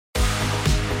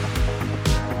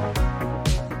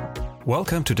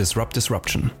Welcome to Disrupt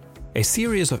Disruption, a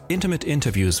series of intimate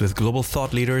interviews with global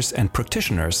thought leaders and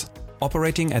practitioners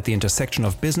operating at the intersection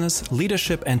of business,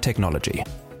 leadership, and technology.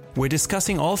 We're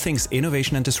discussing all things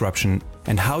innovation and disruption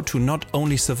and how to not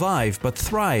only survive but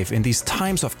thrive in these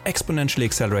times of exponentially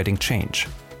accelerating change.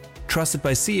 Trusted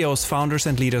by CEOs, founders,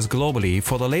 and leaders globally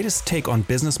for the latest take on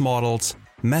business models,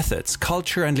 methods,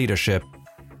 culture, and leadership,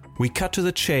 we cut to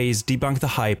the chase, debunk the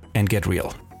hype, and get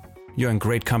real. You're in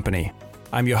great company.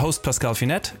 I'm your host, Pascal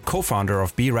Finette, co-founder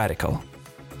of Be Radical.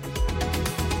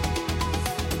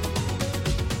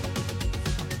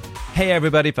 Hey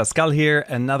everybody, Pascal here.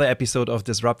 Another episode of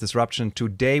Disrupt Disruption.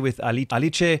 Today with Alice.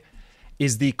 Alice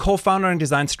is the co-founder and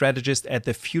design strategist at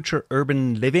the Future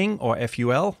Urban Living, or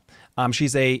FUL.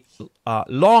 She's a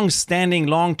long-standing,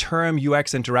 long-term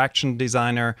UX interaction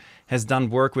designer, has done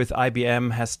work with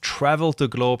IBM, has traveled the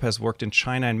globe, has worked in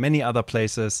China and many other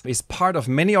places, is part of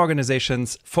many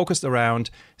organizations focused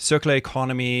around circular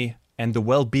economy and the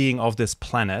well-being of this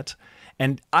planet.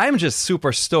 And I'm just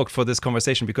super stoked for this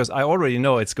conversation because I already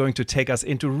know it's going to take us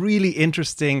into really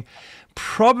interesting,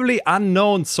 probably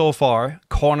unknown so far,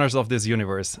 corners of this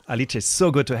universe. Alice, so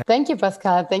good to have you. Thank you,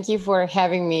 Pascal. Thank you for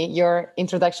having me. Your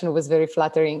introduction was very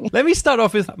flattering. Let me start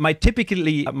off with my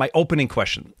opening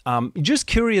question. Just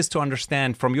curious to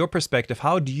understand from your perspective,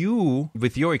 how do you,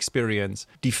 with your experience,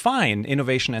 define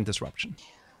innovation and disruption?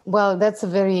 Well, that's a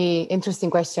very interesting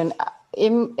question.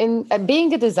 In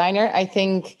being a designer, I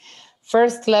think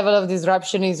first level of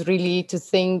disruption is really to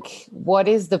think what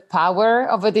is the power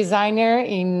of a designer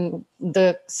in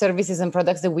the services and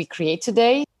products that we create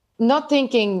today. Not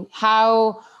thinking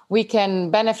how we can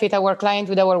benefit our client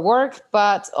with our work,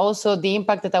 but also the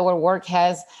impact that our work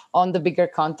has on the bigger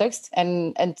context.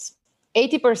 And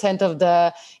 80% of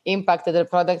the impact that the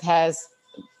product has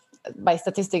by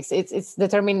statistics, it's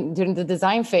determined during the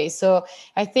design phase. So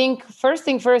I think first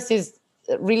thing first is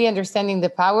really understanding the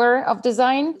power of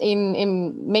design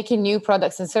in making new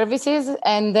products and services.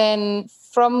 And then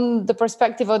from the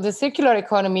perspective of the circular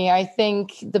economy, I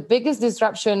think the biggest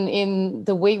disruption in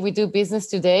the way we do business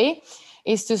today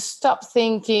is to stop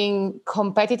thinking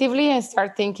competitively and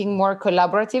start thinking more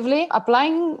collaboratively,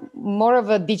 applying more of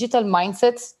a digital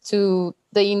mindset to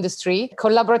the industry,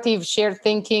 collaborative shared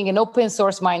thinking and open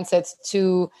source mindset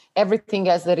to everything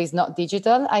else that is not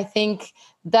digital. I think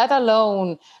that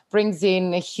alone brings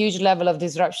in a huge level of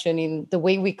disruption in the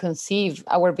way we conceive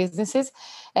our businesses.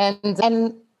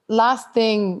 And last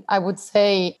thing I would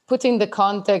say, putting the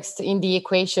context in the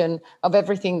equation of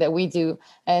everything that we do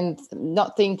and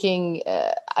not thinking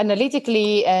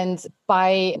analytically and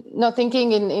by not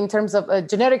thinking in terms of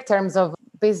generic terms of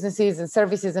businesses and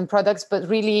services and products, but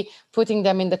really putting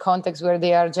them in the context where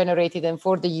they are generated and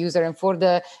for the user and for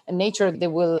the nature they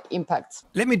will impact.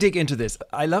 Let me dig into this.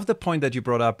 I love the point that you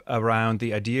brought up around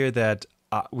the idea that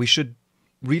we should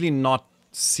really not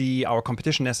see our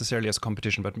competition necessarily as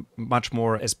competition, but much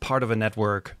more as part of a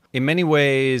network. In many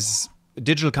ways,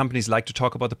 digital companies like to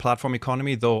talk about the platform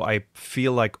economy, though I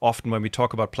feel like often when we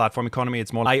talk about platform economy,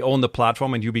 it's more like I own the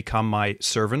platform and you become my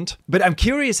servant. But I'm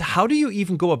curious, how do you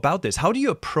even go about this? How do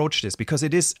you approach this? Because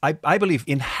it is, I believe,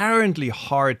 inherently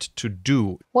hard to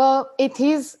do. Well, it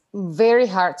is very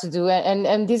hard to do.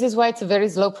 And this is why it's a very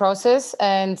slow process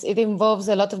and it involves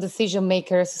a lot of decision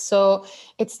makers. So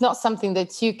it's not something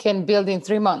that you can build in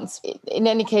 3 months. In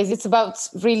any case, it's about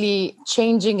really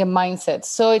changing a mindset.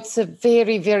 So it's a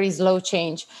very, very slow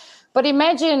change. But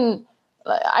imagine,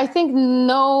 I think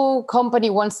no company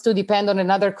wants to depend on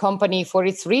another company for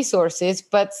its resources,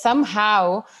 but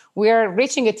somehow we're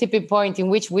reaching a tipping point in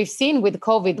which we've seen with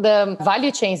COVID, the value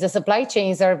chains, the supply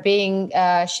chains are being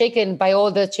shaken by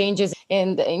all the changes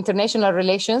in the international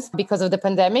relations because of the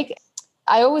pandemic.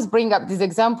 I always bring up this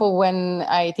example when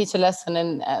I teach a lesson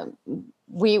and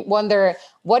we wonder,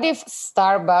 what if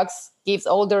Starbucks gives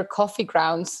all their coffee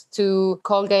grounds to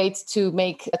Colgate to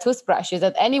make toothbrushes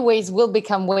that anyways will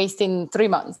become waste in 3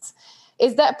 months?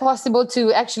 Is that possible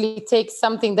to actually take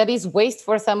something that is waste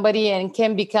for somebody and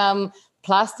can become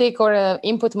plastic or an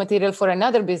input material for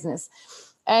another business?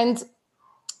 And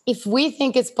if we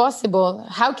think it's possible,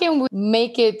 how can we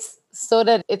make it so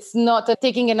that it's not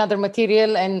taking another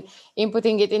material and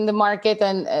inputting it in the market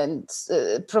and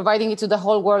providing it to the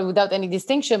whole world without any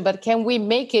distinction, but can we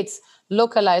make it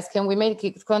localized? Can we make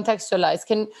it contextualized?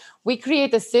 Can we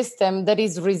create a system that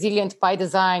is resilient by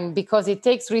design because it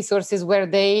takes resources where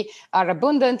they are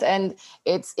abundant and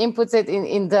it inputs it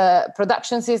in the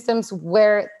production systems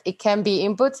where it can be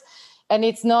input? And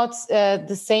it's not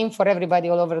the same for everybody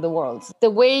all over the world. The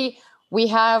way we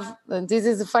have, this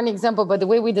is a funny example, but the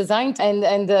way we designed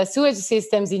and the sewage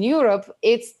systems in Europe,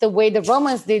 it's the way the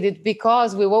Romans did it,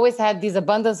 because we've always had this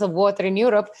abundance of water in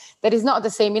Europe that is not the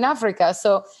same in Africa.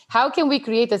 So how can we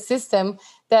create a system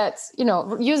that,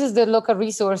 uses the local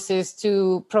resources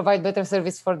to provide better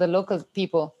service for the local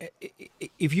people?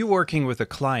 If you're working with a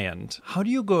client, how do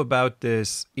you go about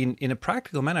this in a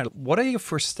practical manner? What are your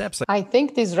first steps? I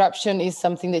think disruption is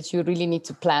something that you really need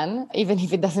to plan, even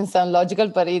if it doesn't sound logical,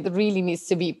 but it really needs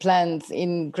to be planned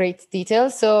in great detail.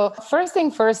 So first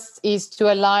thing first is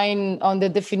to align on the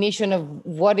definition of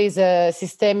what is a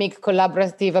systemic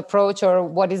collaborative approach or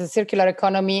what is a circular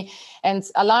economy, and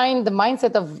align the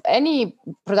mindset of any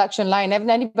production line,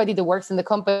 anybody that works in the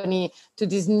company, to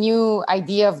this new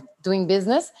idea of doing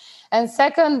business. And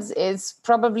second is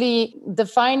probably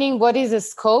defining what is the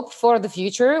scope for the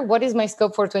future. What is my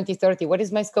scope for 2030? What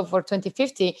is my scope for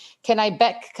 2050? Can I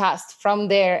backcast from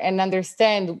there and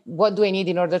understand what do I need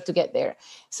in order to get there?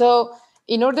 So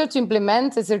in order to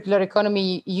implement a circular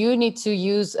economy, you need to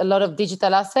use a lot of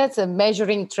digital assets and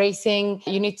measuring, tracing.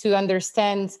 You need to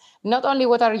understand not only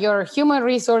what are your human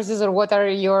resources or what are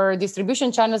your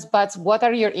distribution channels, but what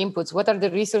are your inputs, what are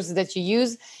the resources that you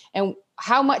use, and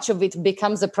how much of it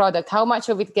becomes a product, how much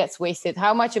of it gets wasted,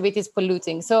 how much of it is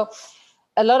polluting. So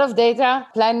a lot of data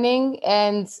planning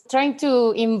and trying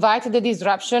to invite the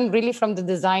disruption really from the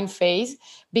design phase,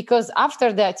 because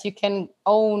after that you can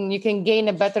gain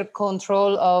a better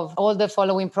control of all the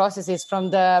following processes,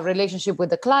 from the relationship with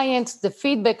the client, the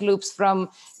feedback loops from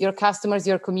your customers,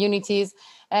 your communities,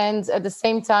 and at the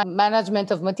same time, management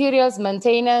of materials,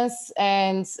 maintenance,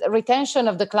 and retention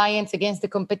of the clients against the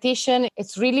competition.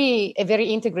 It's really a very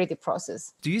integrated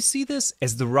process. Do you see this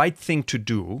as the right thing to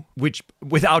do, which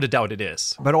without a doubt it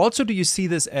is, but also do you see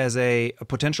this as a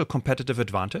potential competitive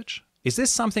advantage? Is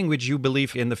this something which you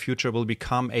believe in the future will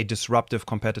become a disruptive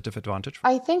competitive advantage?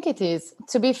 I think it is.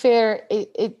 To be fair,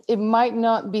 it might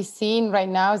not be seen right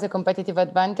now as a competitive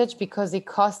advantage because it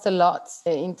costs a lot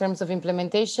in terms of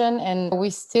implementation, and we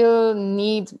still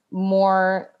need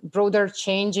more broader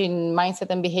change in mindset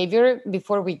and behavior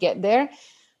before we get there.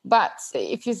 But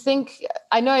if you think,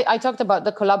 I know I talked about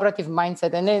the collaborative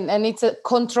mindset, and it's a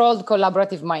controlled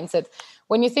collaborative mindset.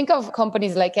 When you think of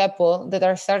companies like Apple that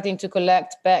are starting to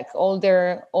collect back all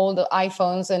the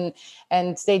iPhones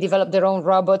and they develop their own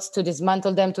robots to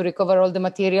dismantle them, to recover all the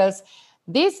materials,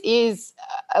 this is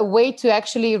a way to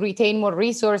actually retain more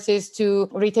resources, to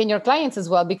retain your clients as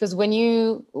well. Because when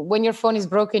your phone is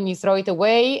broken, you throw it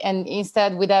away. And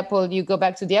instead with Apple, you go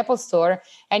back to the Apple store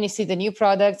and you see the new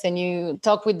products and you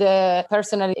talk with the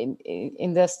person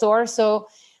in the store. So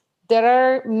there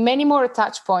are many more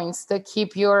touch points that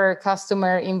keep your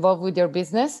customer involved with your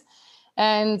business.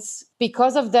 And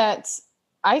because of that,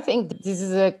 I think this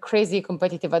is a crazy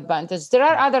competitive advantage. There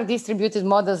are other distributed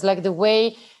models, like the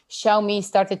way Xiaomi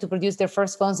started to produce their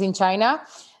first phones in China.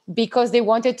 Because they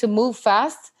wanted to move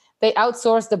fast, they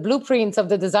outsourced the blueprints of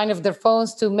the design of their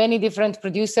phones to many different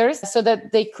producers so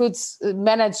that they could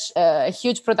manage a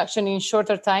huge production in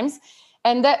shorter times.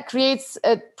 And that creates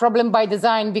a problem by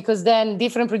design, because then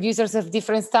different producers have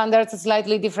different standards,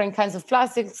 slightly different kinds of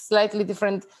plastics, slightly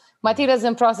different materials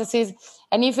and processes.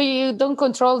 And if you don't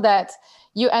control that,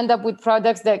 you end up with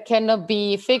products that cannot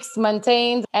be fixed,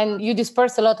 maintained, and you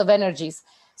disperse a lot of energies.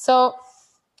 So,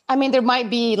 I mean, there might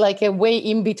be like a way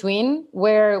in between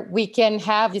where we can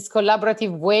have this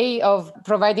collaborative way of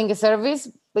providing a service,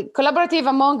 but collaborative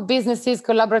among businesses,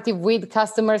 collaborative with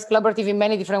customers, collaborative in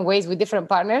many different ways with different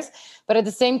partners, but at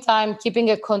the same time, keeping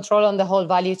a control on the whole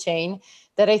value chain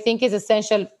that I think is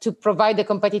essential to provide a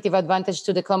competitive advantage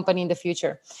to the company in the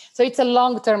future. So it's a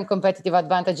long-term competitive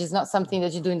advantage. It's not something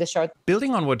that you do in the short.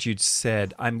 Building on what you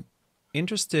said, I'm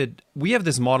interested. We have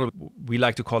this model, we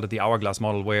like to call it the hourglass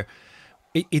model, where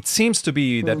it seems to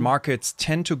be that markets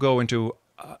tend to go into,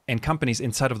 and companies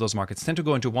inside of those markets tend to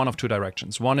go into one of two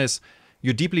directions. One is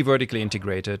you're deeply vertically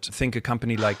integrated. Think a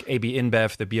company like AB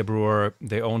InBev, the beer brewer,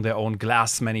 they own their own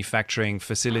glass manufacturing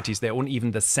facilities. They own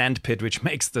even the sand pit, which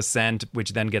makes the sand,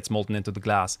 which then gets molten into the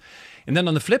glass. And then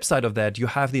on the flip side of that, you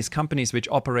have these companies which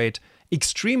operate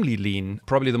extremely lean.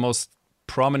 Probably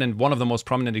one of the most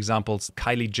prominent examples,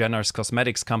 Kylie Jenner's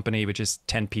cosmetics company, which is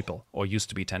 10 people or used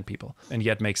to be 10 people, and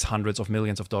yet makes hundreds of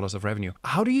millions of dollars of revenue.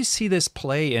 How do you see this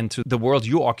play into the world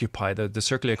you occupy, the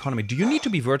circular economy? Do you need to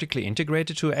be vertically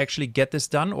integrated to actually get this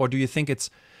done? Or do you think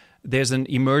there's an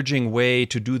emerging way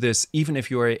to do this, even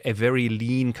if you're a very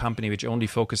lean company which only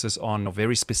focuses on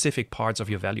very specific parts of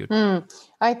your value?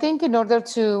 I think in order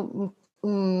to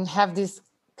have this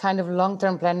kind of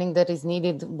long-term planning that is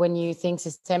needed when you think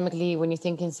systemically, when you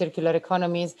think in circular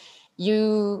economies.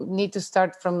 You need to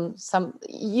start from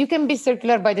you can be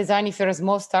circular by design if you're a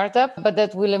small startup, but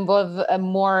that will involve a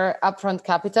more upfront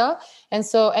capital. And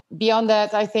so beyond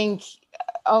that, I think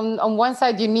on one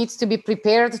side, you need to be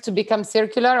prepared to become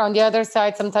circular. On the other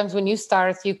side, sometimes when you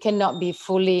start, you cannot be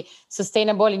fully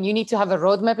sustainable and you need to have a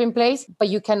roadmap in place, but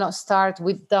you cannot start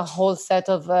with the whole set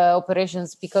of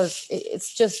operations because it's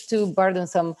just too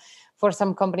burdensome for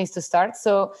some companies to start.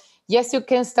 So yes, you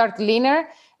can start leaner.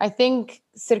 I think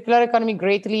circular economy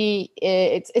greatly,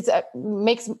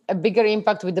 makes a bigger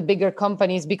impact with the bigger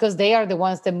companies because they are the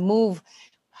ones that move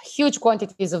huge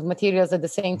quantities of materials at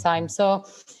the same time. So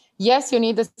yes, you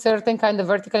need a certain kind of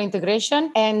vertical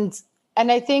integration. And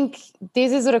I think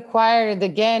this is required,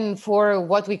 again, for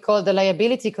what we call the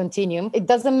liability continuum. It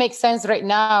doesn't make sense right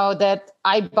now that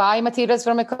I buy materials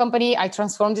from a company, I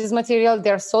transform this material,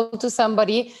 they're sold to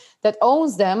somebody that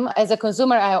owns them. As a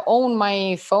consumer, I own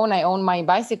my phone, I own my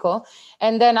bicycle.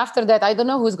 And then after that, I don't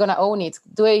know who's going to own it.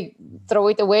 Do I throw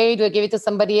it away? Do I give it to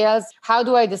somebody else? How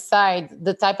do I decide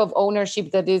the type of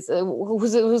ownership that is,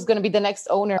 who's going to be the next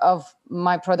owner of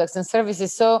my products and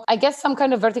services? So I guess some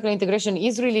kind of vertical integration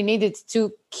is really needed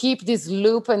to keep this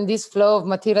loop and this flow of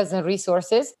materials and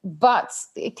resources, but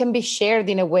it can be shared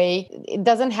in a way. It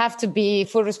doesn't have to be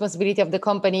full responsibility of the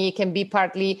company. It can be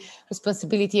partly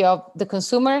responsibility of the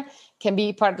consumer, can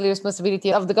be partly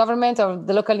responsibility of the government or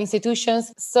the local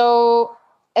institutions. So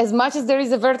as much as there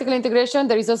is a vertical integration,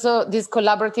 there is also this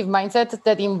collaborative mindset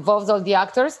that involves all the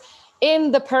actors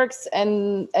in the perks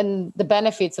and the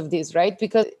benefits of this, right?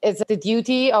 Because it's the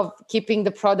duty of keeping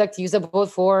the product usable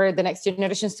for the next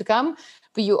generations to come,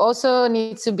 but you also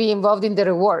need to be involved in the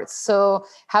rewards. So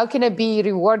how can I be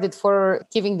rewarded for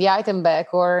giving the item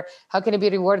back? Or how can I be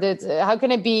rewarded? How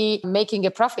can I be making a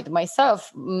profit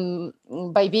myself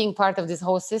by being part of this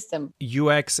whole system?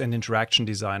 UX and interaction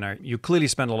designer, you clearly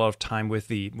spend a lot of time with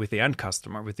the end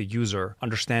customer, with the user,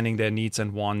 understanding their needs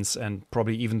and wants, and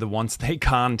probably even the ones they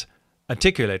can't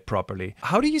articulate properly.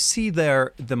 How do you see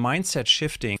the mindset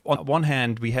shifting? On one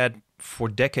hand, we had for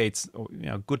decades,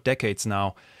 good decades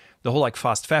now, the whole like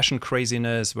fast fashion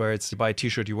craziness where it's you buy a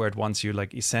t-shirt, you wear it once, you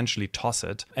like essentially toss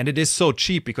it. And it is so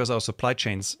cheap because our supply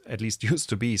chains, at least used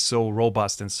to be, so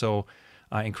robust and so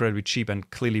incredibly cheap and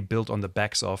clearly built on the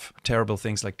backs of terrible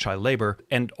things like child labor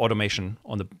and automation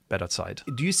on the better side.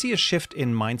 Do you see a shift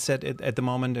in mindset at the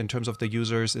moment in terms of the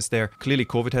users? Is there clearly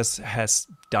COVID has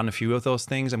done a few of those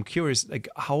things? I'm curious, like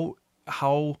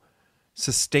how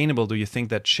sustainable do you think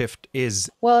that shift is?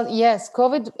 Well, yes,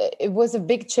 COVID, it was a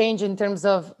big change in terms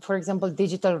of, for example,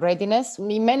 digital readiness.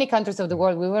 In many countries of the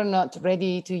world, we were not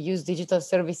ready to use digital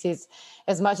services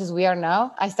as much as we are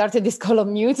now. I started this call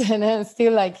on mute and I'm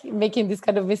still like making these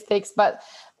kind of mistakes. But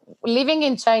living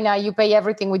in China, you pay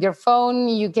everything with your phone.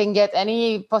 You can get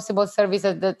any possible service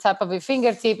at the tap of a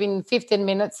fingertip in 15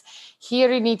 minutes.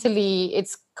 Here in Italy,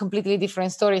 it's completely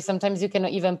different story. Sometimes you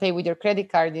cannot even pay with your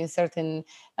credit card in certain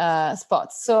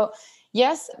spots. So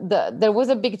yes, there was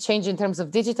a big change in terms of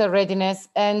digital readiness.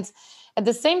 And at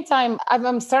the same time,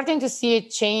 I'm starting to see a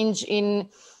change in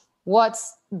what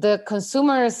the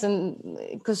consumers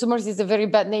is a very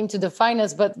bad name to define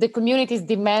us, but the communities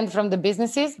demand from the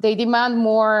businesses. They demand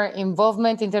more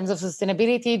involvement in terms of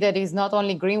sustainability that is not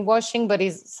only greenwashing, but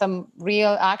is some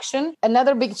real action.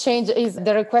 Another big change is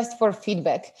the request for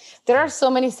feedback. There are so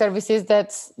many services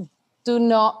that do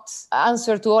not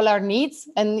answer to all our needs.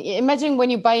 And imagine when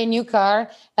you buy a new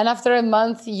car and after a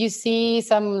month you see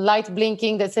some light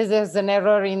blinking that says there's an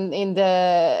error in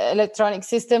the electronic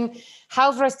system.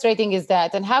 How frustrating is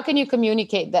that? And how can you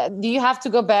communicate that? Do you have to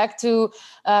go back to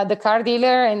the car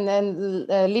dealer and then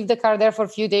leave the car there for a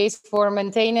few days for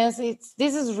maintenance?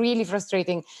 This is really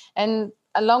frustrating. And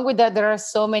along with that, there are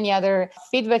so many other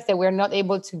feedback that we're not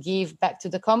able to give back to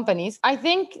the companies. I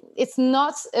think it's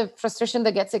not a frustration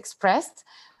that gets expressed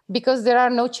because there are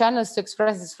no channels to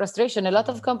express this frustration. A lot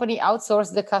of companies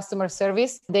outsource the customer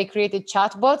service. They created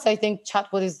chatbots. I think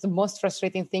chatbot is the most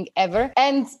frustrating thing ever.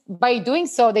 And by doing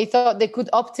so, they thought they could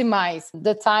optimize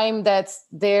the time that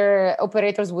their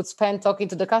operators would spend talking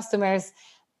to the customers.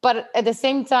 But at the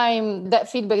same time, that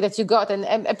feedback that you got,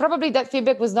 and probably that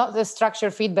feedback was not the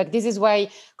structured feedback. This is why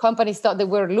companies thought they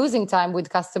were losing time with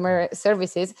customer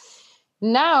services.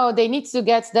 Now they need to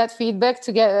get that feedback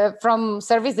to get from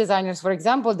service designers, for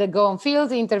example, that go on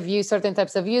field, interview certain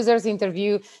types of users,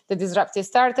 interview the disruptive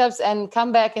startups, and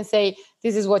come back and say,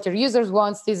 this is what your users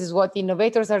want, this is what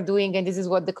innovators are doing, and this is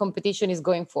what the competition is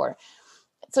going for.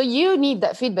 So you need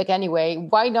that feedback anyway.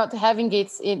 Why not having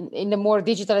it in a more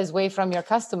digitalized way from your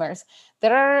customers?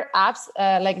 There are apps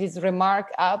like this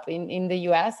Remark app in the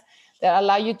US that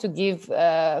allow you to give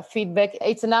feedback.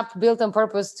 It's an app built on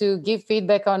purpose to give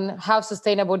feedback on how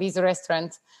sustainable is a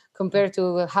restaurant compared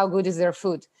to how good is their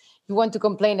food. You want to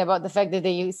complain about the fact that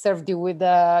they served you with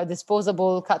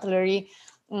disposable cutlery,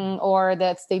 or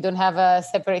that they don't have a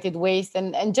separated waste.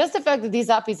 And just the fact that this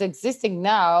app is existing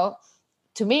now,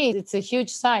 to me, it's a huge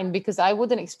sign, because I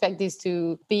wouldn't expect this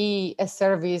to be a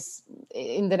service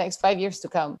in the next 5 years to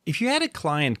come. If you had a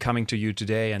client coming to you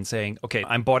today and saying, okay,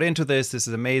 I'm bought into this is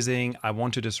amazing, I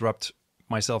want to disrupt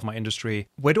myself, my industry,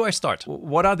 where do I start?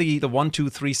 What are the 1, 2,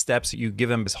 3 steps you give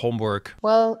them as homework?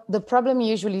 Well, the problem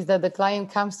usually is that the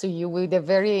client comes to you with a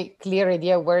very clear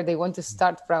idea where they want to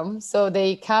start from. So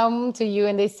they come to you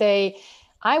and they say,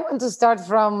 I want to start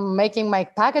from making my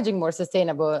packaging more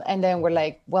sustainable. And then we're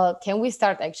like, well, can we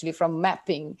start actually from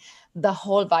mapping the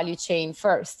whole value chain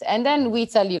first? And then we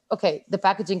tell you, okay, the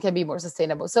packaging can be more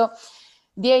sustainable. So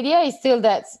the idea is still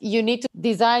that you need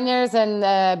designers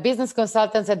and business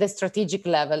consultants at the strategic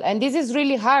level. And this is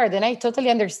really hard. And I totally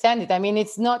understand it. I mean,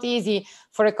 it's not easy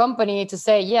for a company to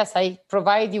say, yes, I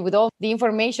provide you with all the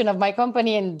information of my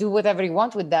company and do whatever you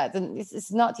want with that. And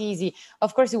it's not easy.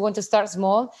 Of course, you want to start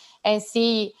small and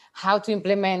see how to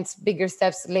implement bigger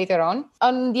steps later on.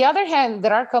 On the other hand,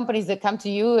 there are companies that come to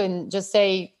you and just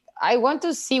say, I want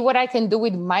to see what I can do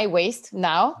with my waste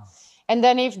now. And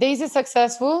then if this is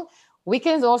successful, we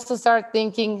can also start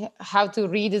thinking how to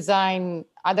redesign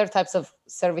other types of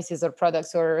services or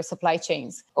products or supply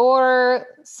chains. Or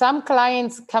some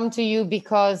clients come to you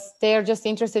because they're just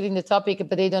interested in the topic,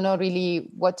 but they don't know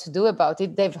really what to do about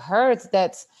it. They've heard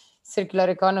that circular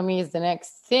economy is the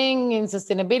next thing in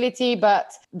sustainability,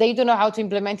 but they don't know how to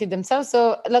implement it themselves.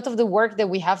 So a lot of the work that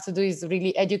we have to do is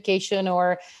really education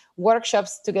or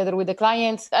workshops together with the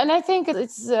clients. And I think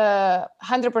it's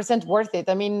 100% worth it.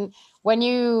 I mean, when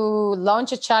you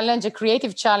launch a challenge, a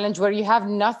creative challenge where you have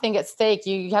nothing at stake,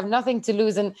 you have nothing to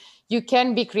lose, and you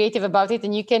can be creative about it,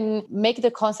 and you can make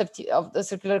the concept of the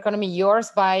circular economy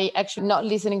yours by actually not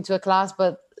listening to a class,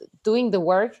 but doing the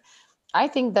work. I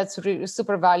think that's really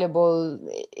super valuable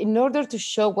in order to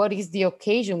show what is the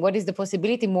occasion, what is the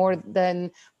possibility, more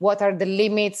than what are the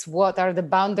limits, what are the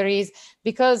boundaries,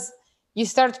 because you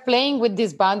start playing with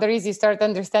these boundaries, you start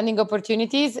understanding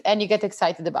opportunities, and you get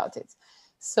excited about it.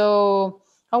 So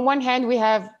on one hand, we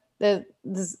have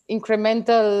this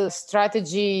incremental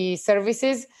strategy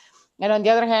services. And on the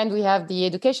other hand, we have the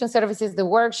education services, the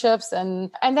workshops,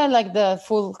 and then like the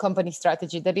full company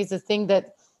strategy. That is a thing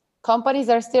that companies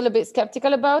are still a bit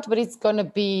skeptical about, but it's going to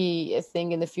be a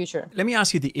thing in the future. Let me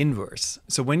ask you the inverse.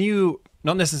 So when you,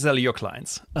 not necessarily your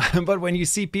clients, but when you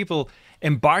see people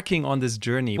embarking on this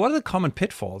journey, what are the common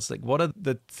pitfalls? Like, what are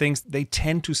the things they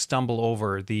tend to stumble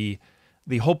over, the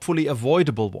hopefully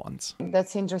avoidable ones?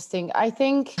 That's interesting. I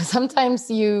think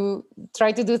sometimes you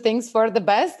try to do things for the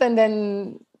best and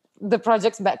then the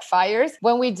project backfires.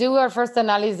 When we do our first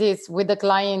analysis with the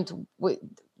client,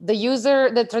 the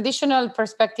user, the traditional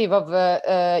perspective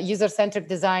of user-centric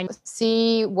design,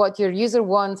 see what your user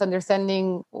wants,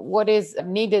 understanding what is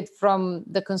needed from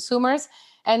the consumers,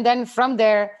 and then from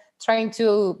there, trying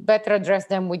to better address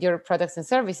them with your products and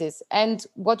services. And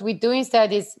what we do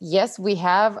instead is, yes, we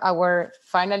have our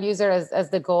final user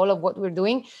as the goal of what we're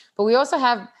doing, but we also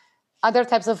have other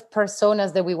types of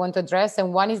personas that we want to address.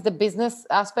 And one is the business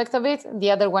aspect of it. The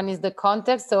other one is the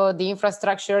context, so the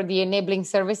infrastructure, the enabling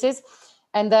services.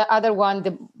 And the other one,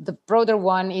 the broader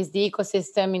one, is the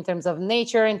ecosystem in terms of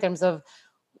nature, in terms of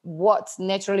what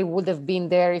naturally would have been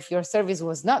there if your service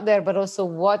was not there, but also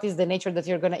what is the nature that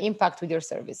you're going to impact with your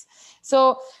service.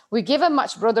 So we give a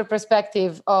much broader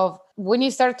perspective of when you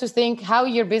start to think how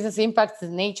your business impacts the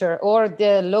nature or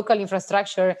the local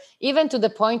infrastructure, even to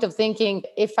the point of thinking,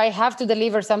 if I have to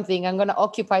deliver something, I'm going to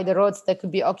occupy the roads that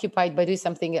could be occupied by doing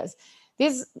something else.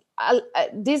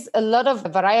 There's a lot of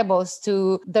variables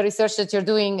to the research that you're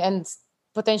doing and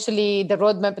potentially the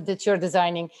roadmap that you're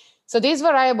designing. So these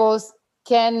variables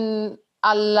can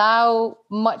allow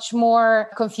much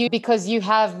more confusion because you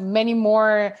have many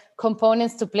more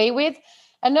components to play with.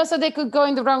 And also they could go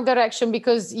in the wrong direction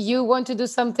because you want to do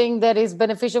something that is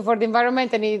beneficial for the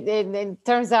environment. And it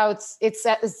turns out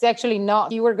it's actually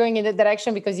not. You were going in that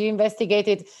direction because you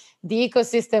investigated the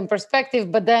ecosystem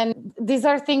perspective. But then these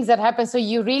are things that happen. So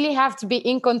you really have to be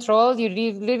in control. You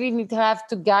really need to have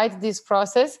to guide this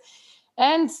process.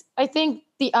 And I think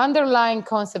the underlying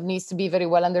concept needs to be very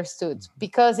well understood,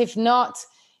 because if not,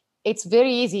 it's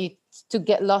very easy to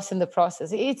get lost in the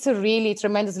process. It's a really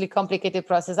tremendously complicated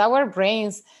process. Our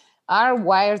brains are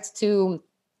wired to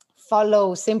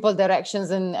follow simple directions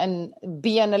and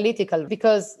be analytical,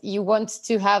 because you want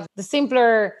to have the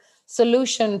simpler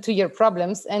solution to your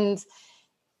problems. And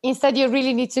instead, you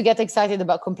really need to get excited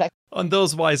about complexity. On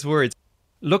those wise words,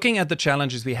 looking at the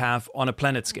challenges we have on a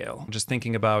planet scale, just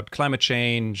thinking about climate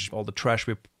change, all the trash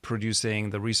we're producing,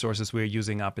 the resources we're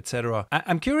using up, etc.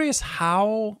 I'm curious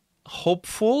how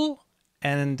hopeful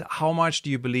and how much do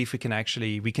you believe we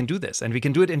can do this, and we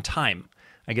can do it in time?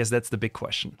 I guess that's the big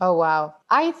question. Oh, wow.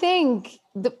 I think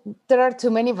there are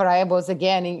too many variables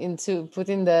again to put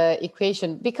in the equation,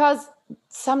 because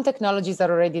some technologies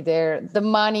are already there. The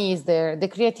money is there. The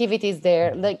creativity is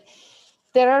there. Like,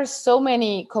 there are so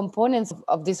many components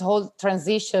of this whole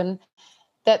transition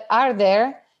that are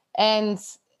there, and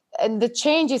the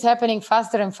change is happening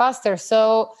faster and faster. So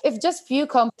if just few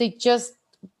companies just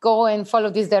go and follow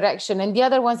this direction, and the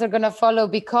other ones are going to follow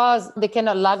because they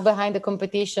cannot lag behind the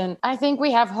competition, I think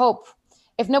we have hope.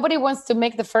 If nobody wants to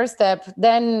make the first step,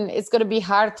 then it's going to be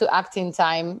hard to act in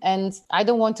time. And I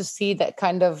don't want to see that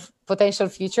kind of potential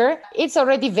future. It's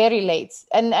already very late.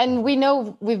 And we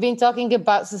know we've been talking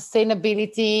about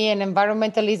sustainability and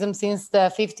environmentalism since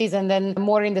the 50s and then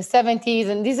more in the 70s.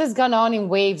 And this has gone on in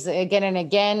waves again and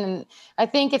again. And I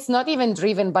think it's not even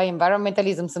driven by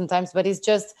environmentalism sometimes, but it's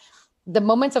just the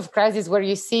moments of crisis where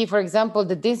you see, for example,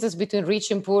 the distance between rich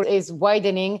and poor is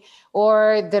widening,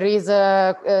 or there is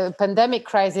a pandemic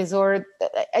crisis, or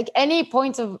at any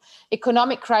point of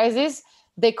economic crisis,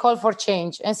 they call for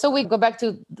change. And so we go back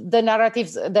to the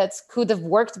narratives that could have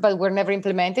worked, but were never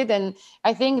implemented. And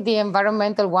I think the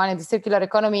environmental one and the circular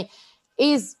economy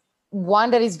is one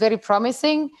that is very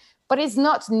promising, but it's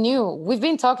not new. We've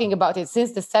been talking about it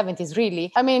since the 70s,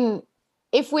 really. I mean,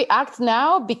 if we act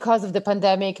now because of the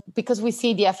pandemic, because we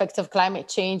see the effects of climate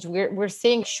change, we're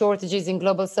seeing shortages in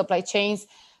global supply chains,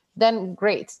 then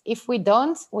great. If we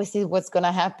don't, we see what's going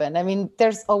to happen. I mean,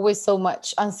 there's always so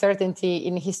much uncertainty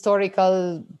in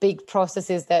historical big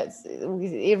processes that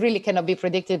it really cannot be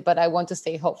predicted, but I want to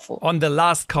stay hopeful. On the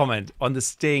last comment, on the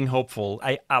staying hopeful,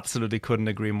 I absolutely couldn't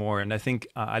agree more. And I think,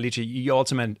 Alice, you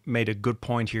also made a good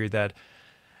point here that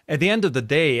at the end of the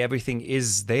day, everything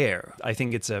is there. I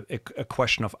think it's a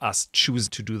question of us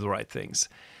choosing to do the right things.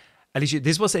 Alicia,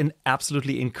 this was an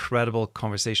absolutely incredible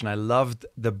conversation. I loved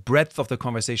the breadth of the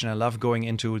conversation. I love going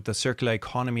into the circular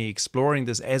economy, exploring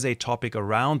this as a topic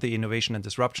around the innovation and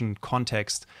disruption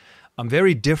context.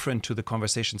 Very different to the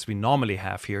conversations we normally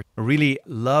have here. I really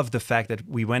love the fact that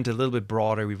we went a little bit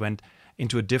broader. We went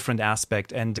into a different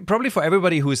aspect. And probably for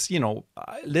everybody who's,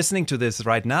 listening to this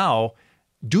right now,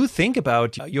 do think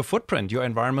about your footprint, your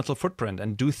environmental footprint,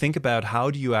 and do think about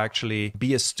how do you actually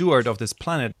be a steward of this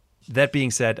planet. That being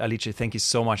said, Alice, thank you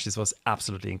so much. This was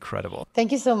absolutely incredible.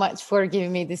 Thank you so much for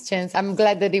giving me this chance. I'm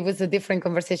glad that it was a different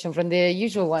conversation from the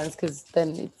usual ones, because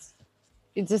then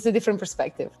it's just a different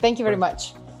perspective. Thank you very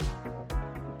much.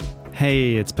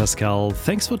 Hey, it's Pascal.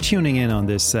 Thanks for tuning in on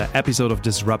this episode of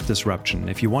Disrupt Disruption.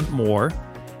 If you want more,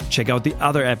 check out the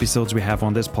other episodes we have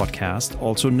on this podcast.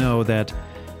 Also know that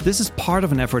this is part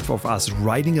of an effort of us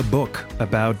writing a book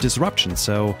about disruption.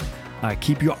 So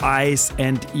keep your eyes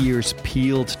and ears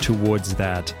peeled towards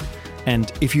that.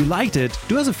 And if you liked it,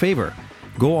 do us a favor.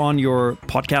 Go on your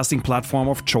podcasting platform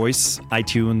of choice,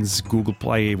 iTunes, Google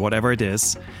Play, whatever it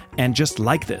is, and just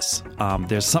like this.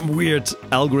 There's some weird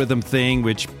algorithm thing,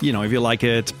 which, if you like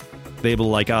it, they will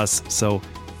like us. So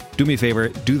do me a favor,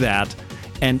 do that.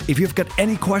 And if you've got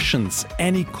any questions,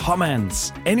 any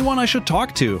comments, anyone I should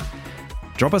talk to,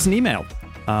 drop us an email.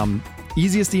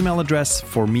 Easiest email address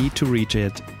for me to reach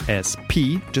it is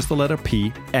just the letter P,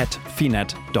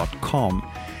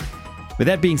 @finet.com. With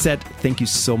that being said, thank you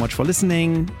so much for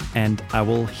listening, and I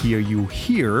will hear you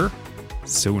here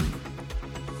soon.